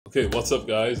Okay, what's up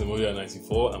guys, I'm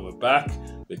Oya94 and we're back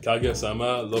with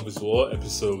Kaguya-sama Love is War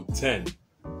episode 10.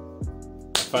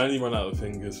 I finally run out of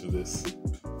fingers for this.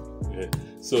 Okay,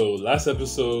 so last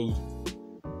episode,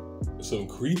 some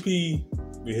creepy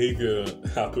behavior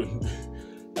happened.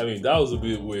 I mean, that was a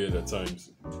bit weird at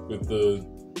times. With the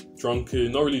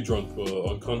drunken, not really drunk, but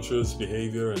unconscious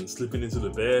behavior and slipping into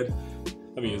the bed.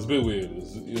 I mean, it's a bit weird.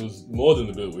 It was more than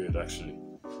a bit weird actually.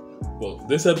 Well,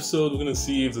 this episode, we're going to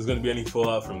see if there's going to be any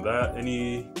fallout from that,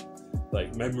 any,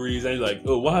 like, memories, any, like,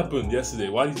 oh, what happened yesterday?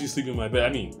 Why did you sleep in my bed? I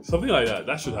mean, something like that.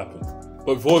 That should happen.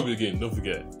 But before we begin, don't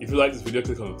forget, if you like this video,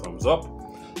 click on the thumbs up.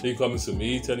 Leave comments to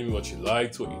me, telling me what you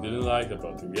liked, what you didn't like,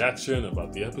 about the reaction,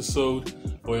 about the episode,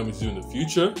 what you want me to do in the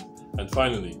future. And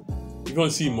finally, if you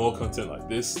want to see more content like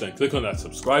this, then click on that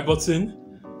subscribe button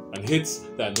and hit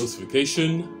that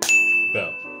notification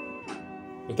bell.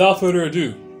 Without further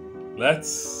ado,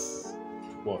 let's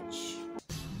watch.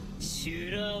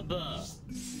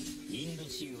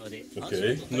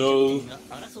 Okay, no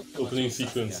opening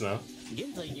sequence now.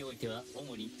 現在においては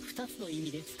主に2つの意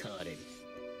味で使われる。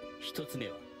1つ目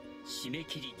は締め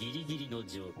切りギリギリの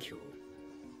状況。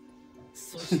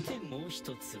そしてもう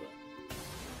1つは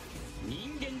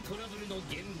人間トラブルの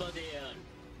現場である。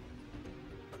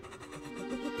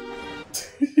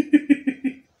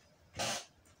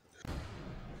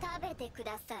食べてく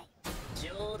ださい。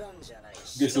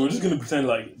 Okay, so we're just gonna pretend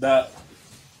like that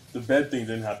the bed thing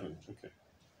didn't happen. Okay.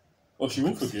 Oh, she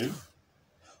won't forgive?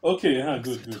 Okay, yeah,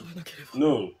 good.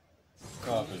 No.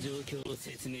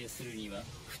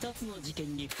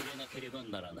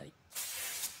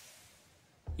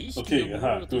 Okay,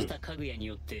 yeah, good. かぐやに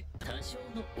よって多少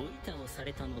のおいたをさ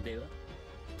れたのでは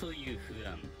という不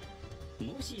安。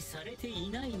もしされてい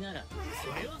ないなら、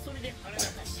それはそれで腹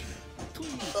立たしい。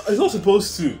 It's not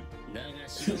supposed to. だが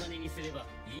白金にすれば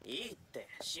いいって、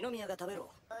篠宮が食べろ。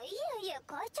いや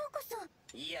会長こそ。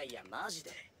いやマジ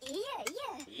で。い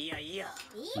や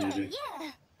言っ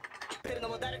てるの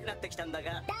もだるくなってきたんだ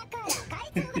が。だから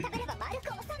会長が食べれば丸く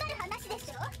収まる話で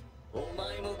しょ。お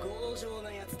前も強情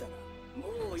なやつだな。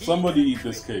もういい。 Somebody eat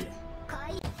this cake.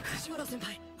 藤原先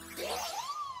輩。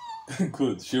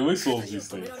 Good, she always solves these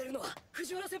things.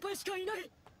 藤原先輩しかいない。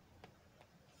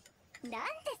 なんで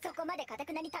そこまで堅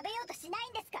くなに食べようとしない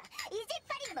んですか。意地っ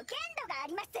張りにも限度があ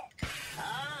ります。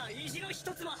ああ、意地の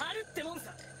一つも張るってもん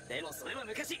さ。でもそれは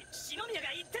昔、篠宮が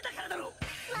言ってたからだろう。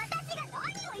私が何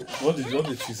を言った。 What did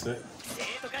she say? 生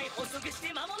徒会発足し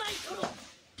て間もない頃。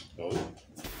 Oh,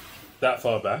 that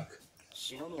far back?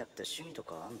 篠宮って趣味と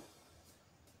かあん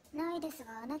の？ないです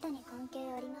が、あなたに関係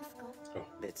ありますか？ Oh.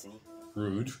 別に。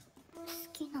 Rude. 好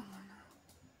きなもの。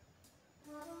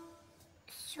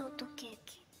ショートケー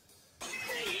キ。 言って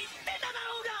ただ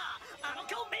ろうが、あの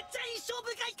顔めっちゃ印象深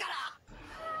いから。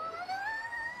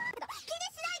気に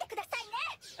しないでくださいね。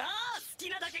ああ、好き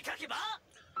なだけ書けば。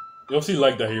 You obviously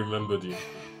like that he remembered you.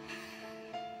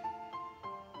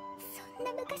 そん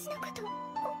な昔のこと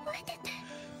覚えてて。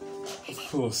 Of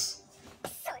course.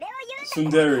 それを言う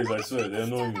Sundaries, I swear, they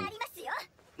annoy me.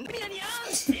 みなにゃ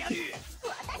ーしてやる。私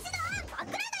の案パ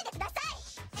クらないでください。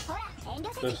ほら、遠慮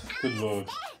せず。 Good lord.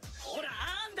 ほら、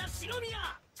あんだ篠宮。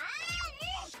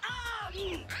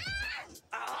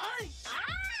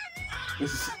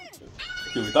 This is,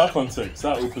 okay, without context,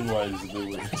 that open wide is a bit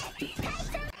weird.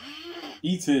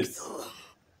 Eat it.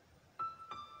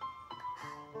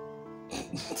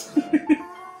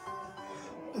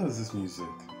 What is this music?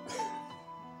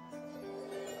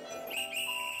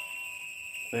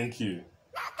 Thank you.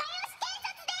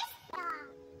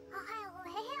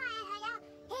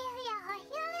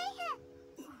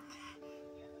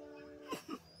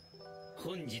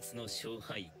 本日の勝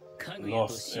敗、かぐや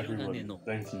と白金の負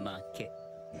け。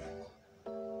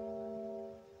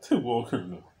 To Walker,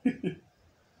 no.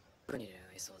 恋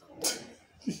愛相談。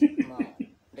まあ、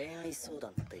恋愛相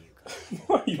談っていうか。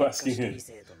 Why are you asking him?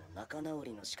 生徒の仲直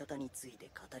りの仕方について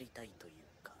語りたいという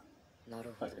か。な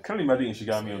るほど。 I can't imagine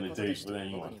Ishigami on a date with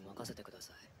anyone. そう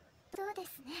で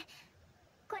すね。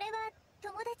これは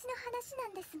友達の話な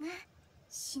んですが、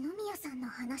篠宮さんの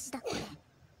話だこれ。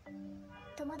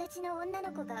 友達の女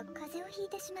の子が風邪をひい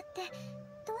てしまって、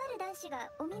とある男子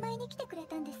がお見舞いに来てくれ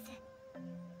たんです。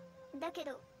だけ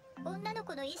ど女の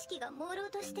子の意識が朦朧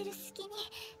としてる隙に、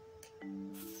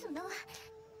その添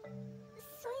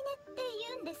い寝って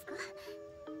言うんですか。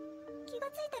気が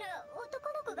ついたら男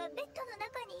の子がベッドの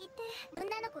中にいて、女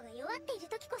の子が弱っている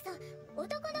時こそ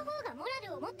男の方がモ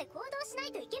ラルを持って行動しな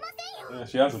いといけませんよ。 Yeah,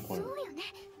 she has a point. そうよね。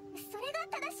それが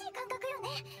正しい感覚よ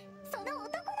ね。その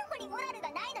男の子にモラルが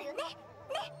ないのよね。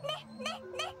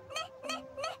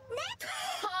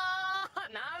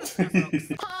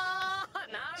 はあ、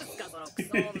なんすかそのクソ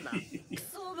女。ク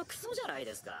ソ部ない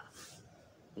ですか。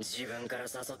自分から誘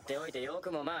っておいてよ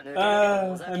くもまあ抜けるけ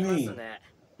どございますね。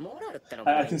モラルっての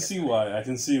もないんですかね。I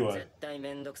can see why. 絶対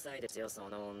めんどくさいですよ、そ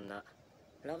の女。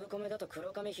ラブコメだと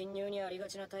黒髪貧乳にありが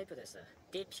ちなタイプです。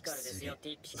ティピカルですよ、テ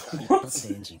ィピカル。一発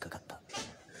でエンジンかかった。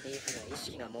I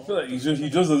feel like he just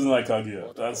doesn't like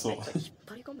Kaguya. That's all. 引っ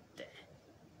張り込むって。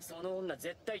その女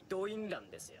絶対ドインラン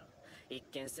ですよ。一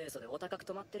見清楚でお高く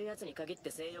止まってるやつに限っ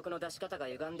て性欲の出し方が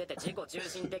歪んでて自己中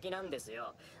心的なんです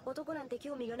よ。男なんて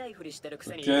興味がないふりしてるく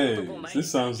せに。Okay, this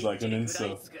sounds like an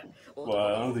insult. But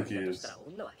I don't think he is.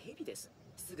 女はヘビです。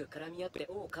すぐ絡み合って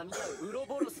王噛み合うウロ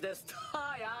ボロスです。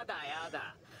やだや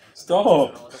だ。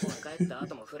Stop!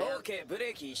 OK、ブレ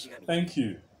ーキ石神。Thank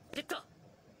you. でも、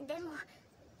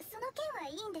その件は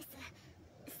いいんです。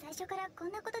最初からこ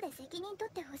んなことで責任取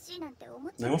ってほしいなんて思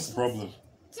っちゃ Then what's the problem?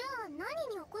 じゃあ何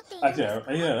に怒っているんです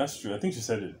か？ Yeah, that's true. I think she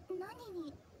said it. 何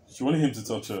に She wanted him to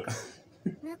touch her.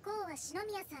 向こうは篠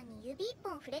宮さんに指一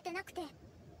本触れてなくて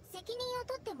責任を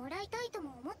取ってもらいたいと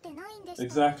も思ってないんでした。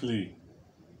 Exactly.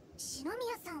 篠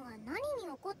宮さんは何に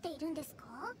怒っているんです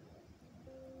か？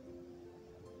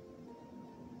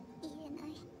言えな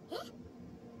い。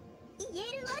言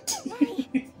えるわけな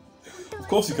い。Of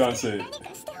course you can't say it. 何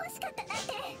かしてほしかったなん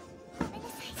て。ごめんな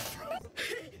さ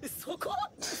い。そこ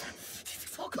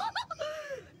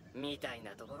みたい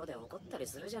なところで怒ったり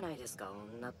するじゃないですか、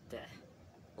女って。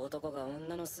男が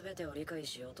女の全てを理解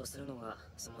しようとするのが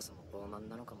そもそも傲慢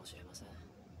なのかもしれません。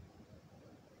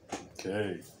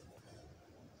Okay.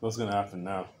 What's gonna happen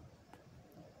now?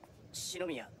 篠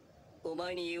宮、お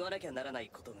前に言わなきゃならない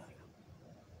ことがある。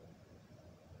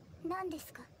何で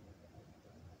すか？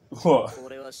 What?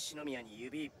 俺は篠宮に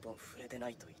指一本触れてな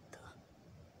いと言った。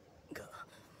が、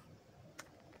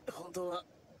本当は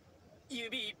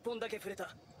指一本だけ触れ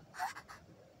た。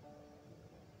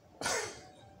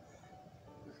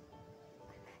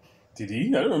Did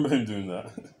he? I don't remember him doing that.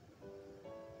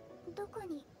 どこ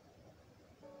に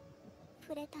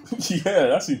触れたの？ Yeah,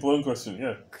 that's the important question.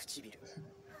 Yeah. 唇。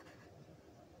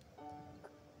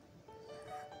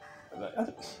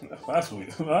That's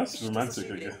weird. That's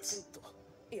romantic, I guess.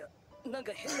 いや、なん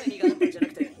か変な意味があったんじゃな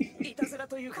くて、いたずら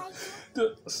というか。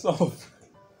Stop.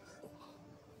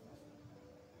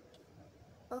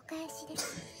 お返しで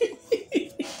す。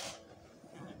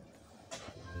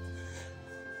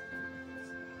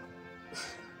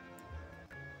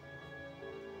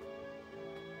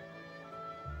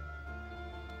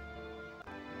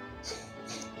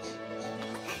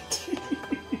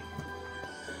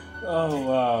Oh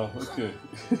wow. Okay.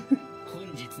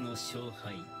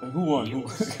 Who won? Who?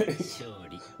 Okay,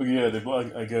 yeah, they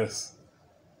bought. I guess.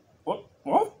 What?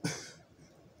 What?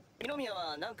 二宮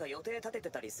はなんか予定立てて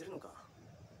たりするのか？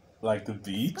 Like the 少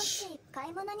beach? し買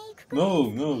い物に行くくらい No,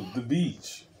 ですね。 no, the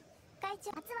beach. 会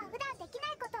長、夏は普段できな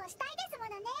いことをしたいですも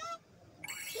のね。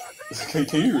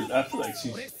 Can you? I feel like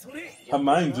her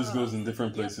mind just goes in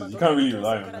different places. You can't really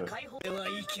rely on her. ハワ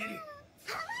イに行ってきますよ。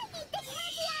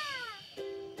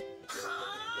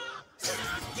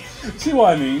 See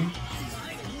what I mean?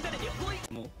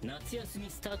 もう夏休み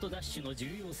スタートダッシュの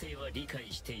重要性は理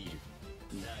解している。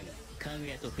だが、かぐ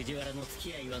やと藤原の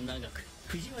付き合いは長く、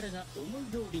藤原が思い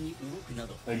通りに動くな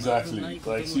ど。 Exactly.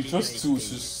 Like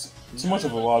she's too much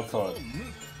of a wild card.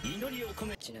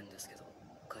 1年ですけど、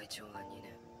会長が2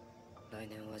年。来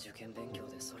年は受験勉強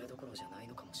でそれどころじゃない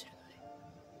のかもしれない。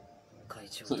会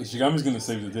長 So Ishigami's gonna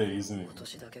save the day, isn't 今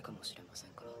年だけかもしれません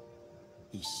から。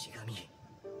石神、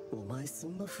お前そ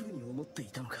んな風に思ってい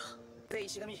たのか。で、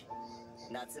石神、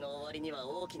夏の終わりには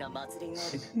大きな祭りがあ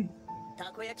る。た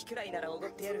こ焼きくらいならおご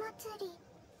ってやる。夏祭り。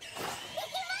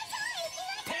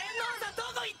天皇さんど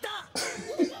こ行った？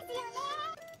いいですよね。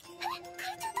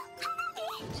会長と花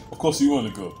火。 Of course you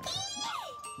wanna go.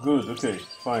 Good, okay,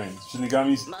 fine.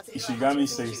 Ishigami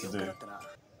saves the day.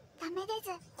 ダメです。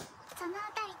そのあ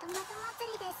たりトマト祭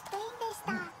りでスペインでし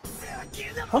た。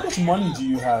 How much money do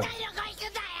you have?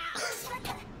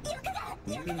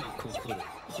 無の心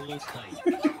崩壊。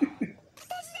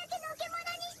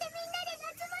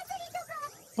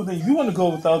But then you wanna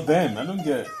go without them. I don't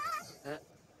get.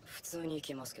 普通に行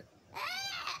きますけど。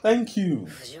 Thank you.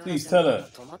 藤原 Please さん tell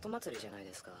her. トマト祭りじゃない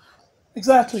ですか。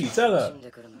 Exactly, tell 楽し her. ん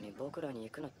でくるのに僕らに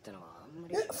行くなってのはあんま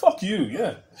り。 Yeah, fuck you,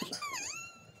 yeah.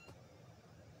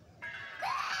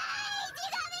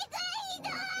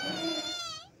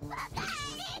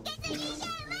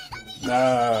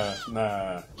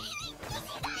 Nah.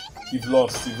 You've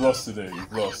lost today,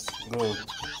 you've lost. Go.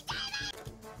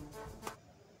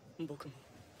 僕も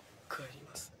帰り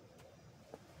ます。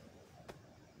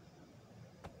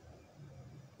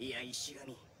いや、石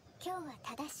神。今日は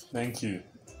正しい。 Thank you.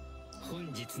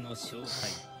 本日の勝敗、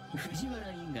藤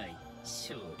原以外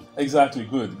勝利。Exactly,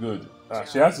 good, good.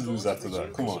 She has to lose after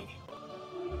that. Come on.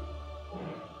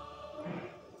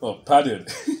 Oh, padded.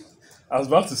 I was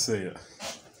about to say it.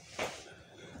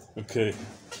 Okay.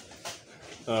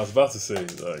 I was about to say,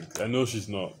 like, I know she's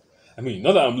not. I mean,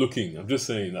 not that I'm looking. I'm just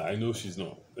saying that I know she's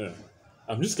not. Yeah.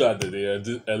 I'm just glad that they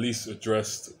at least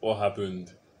addressed what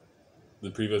happened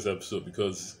the previous episode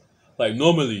because, like,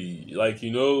 normally, like,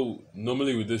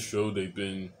 normally with this show, they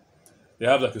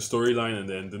have like a storyline and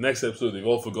then the next episode they've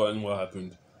all forgotten what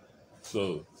happened.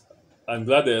 So I'm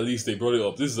glad that at least they brought it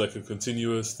up. This is like a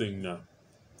continuous thing now.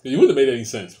 It wouldn't have made any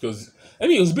sense because I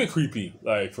mean it was a bit creepy,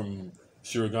 like from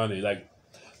Shirogane. Like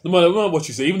no matter what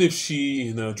you say, even if she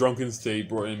in a drunken state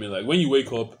brought him in, like when you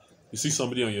wake up, you see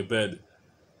somebody on your bed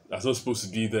that's not supposed to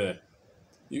be there.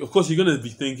 Of course, you're gonna be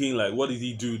thinking like, what did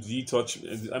he do? Did he touch?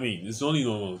 I mean, it's only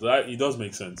normal. That it does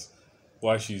make sense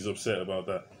why she's upset about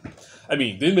that. I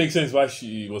mean, it didn't make sense why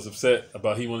she was upset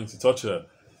about he wanting to touch her,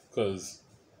 because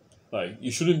like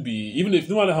you shouldn't be, even if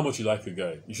no matter how much you like a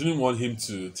guy, you shouldn't want him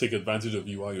to take advantage of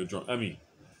you while you're drunk. I mean,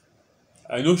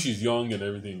 I know she's young and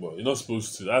everything, but you're not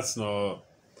supposed to. That's not.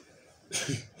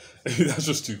 That's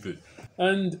just stupid.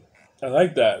 And I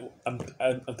like that. I'm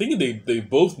thinking they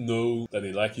both know that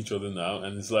they like each other now,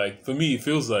 and it's like for me, it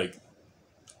feels like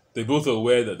they both are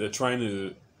aware that they're trying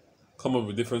to come up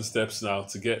with different steps now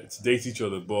to date each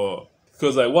other, but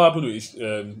because like what happened with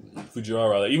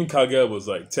Fujiwara, like even Kaguya was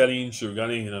like telling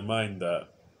Shirogane in her mind that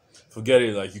forget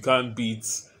it, like you can't beat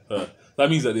her. That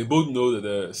means that they both know that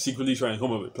they're secretly trying to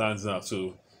come up with plans now.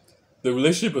 So the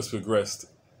relationship has progressed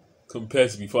compared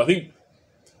to before. I think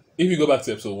if you go back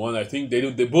to episode 1, I think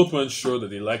they both weren't sure that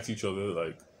they liked each other.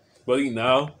 Like, but I think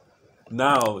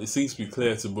now it seems to be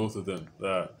clear to both of them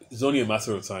that it's only a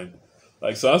matter of time.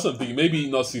 Like, so that's what I'm thinking. Maybe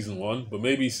not season 1, but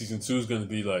maybe season 2 is going to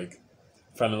be like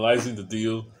finalizing the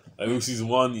deal. Like, maybe season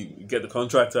 1, you get the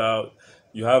contract out,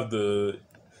 you have the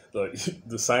like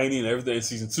the signing and everything. And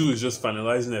season 2 is just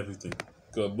finalizing everything.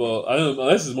 But I don't know,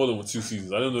 unless it's more than 2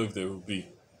 seasons. I don't know if there will be,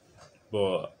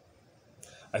 but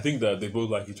I think that they both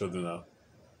like each other now.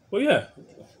 But yeah,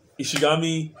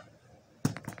 Ishigami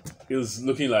is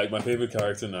looking like my favorite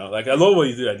character now. Like, I love what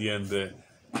he did at the end there.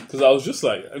 Because I was just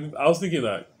like, I was thinking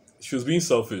that she was being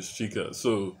selfish, Chika.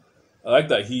 So I like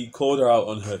that he called her out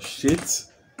on her shit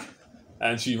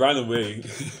and she ran away.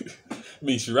 I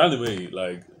mean, she ran away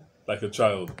like a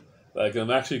child. Like,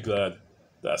 I'm actually glad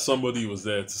that somebody was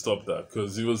there to stop that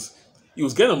because he was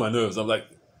getting on my nerves. I'm like,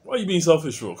 why are you being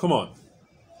selfish for? Come on.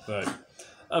 Like,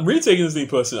 I'm really taking this thing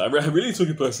personally. I really took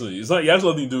it personally. It's like, it has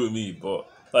nothing to do with me, but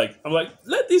like, I'm like,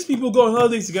 let these people go on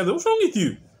holidays together. What's wrong with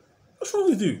you? What's wrong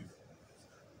with you?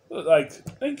 Like,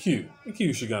 thank you,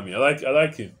 Ishigami. I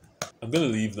like him. I'm gonna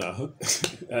leave now,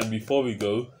 and before we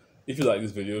go, if you like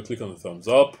this video, click on the thumbs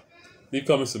up. Leave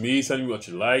comments to me. Tell me what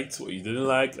you liked, what you didn't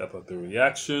like about the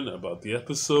reaction, about the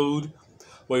episode,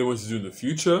 what you want to do in the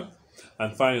future,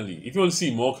 and finally, if you want to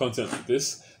see more content like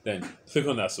this, then click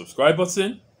on that subscribe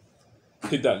button.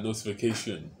 Hit that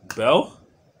notification bell,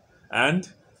 and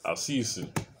I'll see you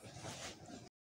soon.